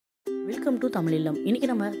Welcome to Tamil இல்லம். இன்றைக்கி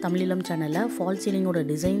நம்ம தமிழ் இல்லம் சேனலில் ஃபால் சீலிங்கோட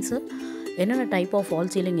டிசைன்ஸு, என்னென்ன டைப் ஆஃப் ஃபால்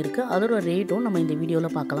சீலிங் இருக்குது, அதோட ரேட்டும் நம்ம இந்த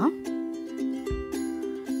வீடியோவில் பார்க்கலாம்.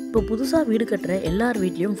 இப்போ புதுசாக வீடு கட்டுற எல்லார்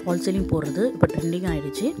வீட்லேயும் ஃபால் சீலிங் போடுறது இப்போ ட்ரெண்டிங்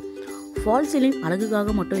ஆகிடுச்சு. ஃபால் சீலிங்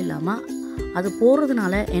அழகுக்காக மட்டும் இல்லாமல் அது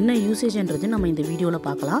போடுறதுனால என்ன யூசேஜ்ன்றது நம்ம இந்த வீடியோவில்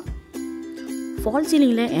பார்க்கலாம். ஃபால்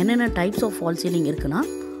சீலிங்கில் என்னென்ன டைப்ஸ் ஆஃப் ஃபால் சீலிங் இருக்குன்னா,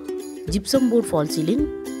 gypsum board fall ceiling,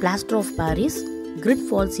 plaster of Paris, grid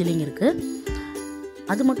fall ceiling இருக்குது.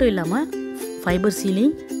 அது மட்டும் இல்லாமல் ஃபைபர்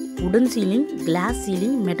சீலிங், உடன் ceiling, class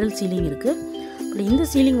ceiling, metal ceiling இருக்குது. பட் இந்த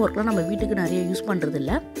சீலிங் ஒர்க்லாம் நம்ம வீட்டுக்கு நிறைய யூஸ் பண்ணுறது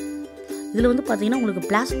இல்லை. இதில் வந்து பார்த்திங்கன்னா உங்களுக்கு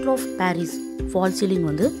plaster of Paris fall ceiling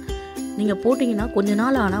வந்து நீங்கள் போட்டிங்கன்னா கொஞ்ச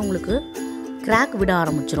நாள் ஆனால் உங்களுக்கு கிராக் விட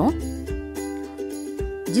ஆரம்பிச்சிடும்.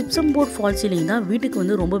 ஜிப்சம் போர்ட் ஃபால் சீலிங் தான் வீட்டுக்கு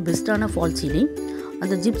வந்து ரொம்ப பெஸ்ட்டான ஃபால் சீலிங்.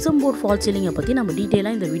 அந்த ஜிப்சம் போர்ட் ஃபால் சீலிங்கை பற்றி நம்ம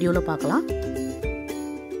டீட்டெயிலாக இந்த வீடியோவில் பார்க்கலாம்.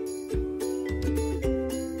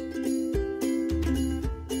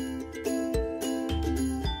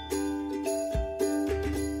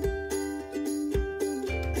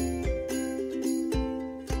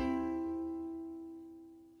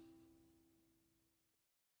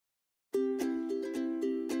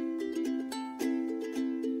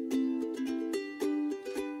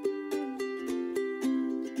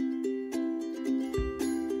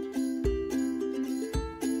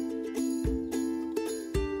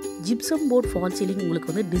 ஜிப்சம் போர்ட் ஃபால் சீலிங் உங்களுக்கு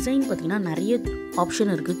வந்து டிசைன் பார்த்திங்கன்னா நிறைய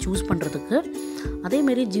ஆப்ஷன் இருக்குது சூஸ் பண்ணுறதுக்கு.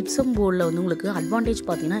 அதேமாரி ஜிப்சம் போர்டில் வந்து உங்களுக்கு அட்வான்டேஜ்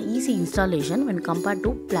பார்த்திங்கன்னா easy installation when compared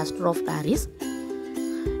to plaster of Paris.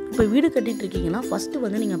 இப்போ வீடு கட்டிகிட்டு இருக்கீங்கன்னா ஃபஸ்ட்டு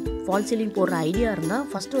வந்து நீங்கள் ஃபால் சீலிங் போடுற ஐடியா இருந்தால்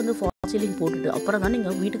ஃபஸ்ட்டு வந்து ஃபால் சீலிங் போட்டுட்டு அப்புறம் தான்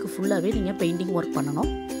நீங்கள் வீட்டுக்கு ஃபுல்லாகவே நீங்கள் பெயிண்டிங் ஒர்க்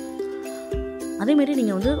பண்ணணும். அதேமாரி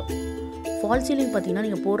நீங்கள் வந்து ஃபால் சீலிங் பார்த்திங்கன்னா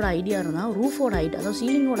நீங்கள் போடுற ஐடியா இருந்தால் ரூஃபோட ஹைட், அதாவது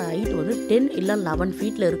சீலிங்கோட ஹைட் வந்து 10 இல்லை 11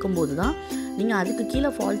 ஃபீட்டில் இருக்கும்போது தான் நீங்கள் அதுக்கு கீழே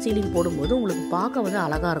ஃபால் சீலிங் போடும்போது உங்களுக்கு பார்க்க வந்து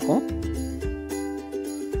அழகாக இருக்கும்.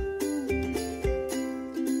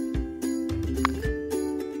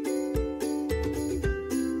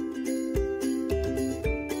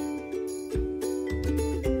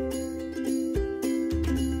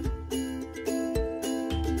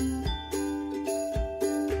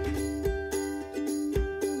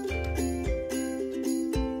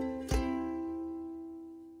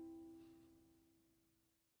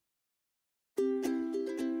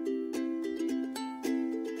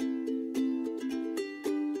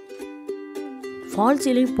 ஃபால்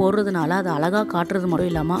சீலிங் போடுறதுனால அது அழகாக காட்டுறது மட்டும்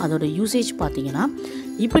இல்லாமல் அதோட யூசேஜ் பார்த்தீங்கன்னா,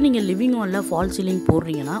 இப்போ நீங்கள் லிவிங் ஹாலில் ஃபால் சீலிங்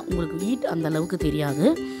போடுறீங்கன்னா உங்களுக்கு ஹீட் அந்த அளவுக்கு தெரியாது.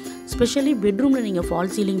 ஸ்பெஷலி பெட்ரூமில் நீங்கள்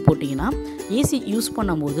ஃபால் சீலிங் போட்டிங்கன்னா ஏசி யூஸ்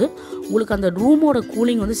பண்ணும்போது உங்களுக்கு அந்த ரூமோட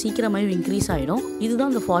கூலிங் வந்து சீக்கிரமாகவே இன்க்ரீஸ் ஆகிடும்.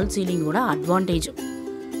 இதுதான் அந்த ஃபால் சீலிங்கோட அட்வான்டேஜ்.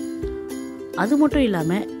 அது மட்டும்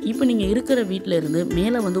இல்லாமல் இப்போ நீங்கள் இருக்கிற வீட்டில் இருந்து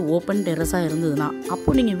மேலே வந்து ஓப்பன் டெரஸாக இருந்ததுன்னா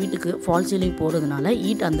அப்போ நீங்கள் வீட்டுக்கு ஃபால் சீலிங் போடுறதுனால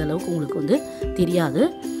ஹீட் அந்தளவுக்கு உங்களுக்கு வந்து தெரியாது.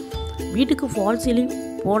 வீட்டுக்கு ஃபால் சீலிங்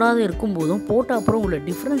போடாத இருக்கும்போதும் போட்ட அப்புறம் உள்ள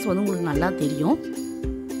டிஃப்ரென்ஸ் வந்து உங்களுக்கு நல்லா தெரியும்.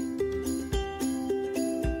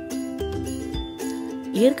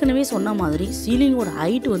 ஏற்கனவே சொன்ன மாதிரி சீலிங்கோட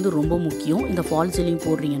ஹைட் வந்து ரொம்ப முக்கியம் இந்த ஃபால் சீலிங்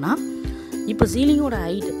போடுறீங்கன்னா. இப்போ சீலிங்கோட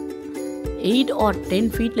ஹைட் 8 or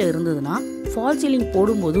 10 ஃபீட்டில் இருந்ததுன்னா ஃபால் சீலிங்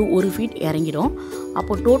போடும்போது 1 ஃபீட் இறங்கிடும்.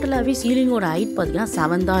 அப்போ டோட்டலாகவே சீலிங்கோட ஹைட் பார்த்திங்கன்னா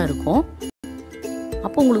 7 தான் இருக்கும்.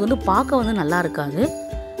 அப்போ உங்களுக்கு வந்து பார்க்க வந்து நல்லா இருக்காது.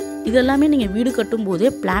 இதெல்லாமே நீங்கள் வீடு கட்டும் போதே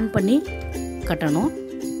பிளான் பண்ணி கட்டணும்.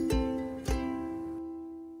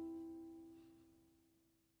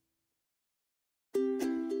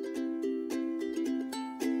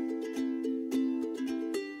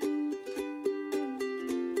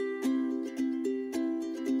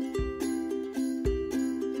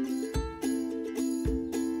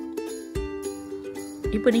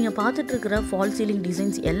 இப்போ நீங்கள் பார்த்துட்ருக்கிற ஃபால் சீலிங்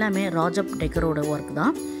டிசைன்ஸ் எல்லாமே ராஜப் டெக்கரோட ஒர்க்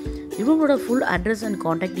தான். இவங்களோட full address and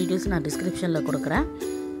contact details நான் டிஸ்கிரிப்ஷனில் கொடுக்குறேன்.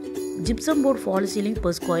 Gypsum board fall ceiling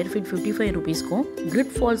per square feet 55 ரூபீஸ்க்கும்,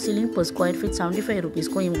 grid fall ceiling per square feet 75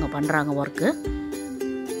 ரூபீஸ்க்கும் இவங்க பண்ணுறாங்க ஒர்க்கு.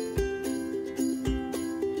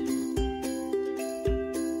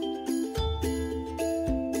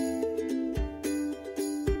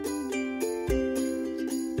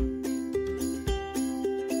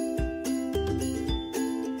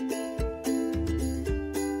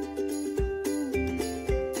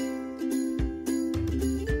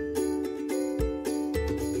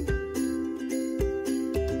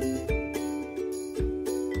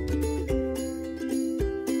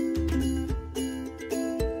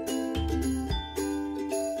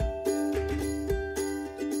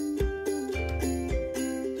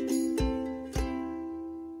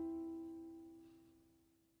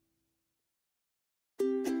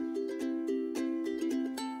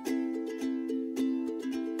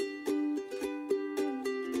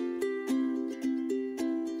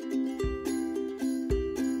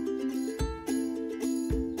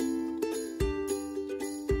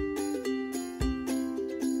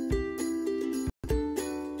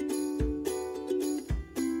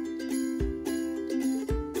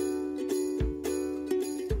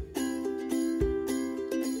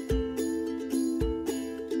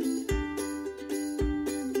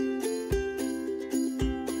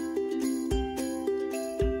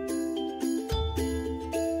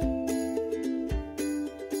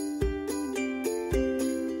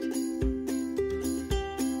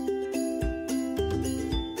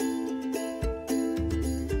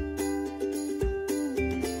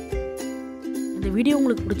 வீடியோ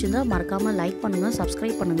உங்களுக்கு பிடிச்சிருந்தா மறக்காமல் லைக் பண்ணுங்கள்,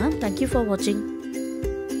 சப்ஸ்கிரைப் பண்ணுங்கள். தேங்க்யூ ஃபார் வாட்சிங்.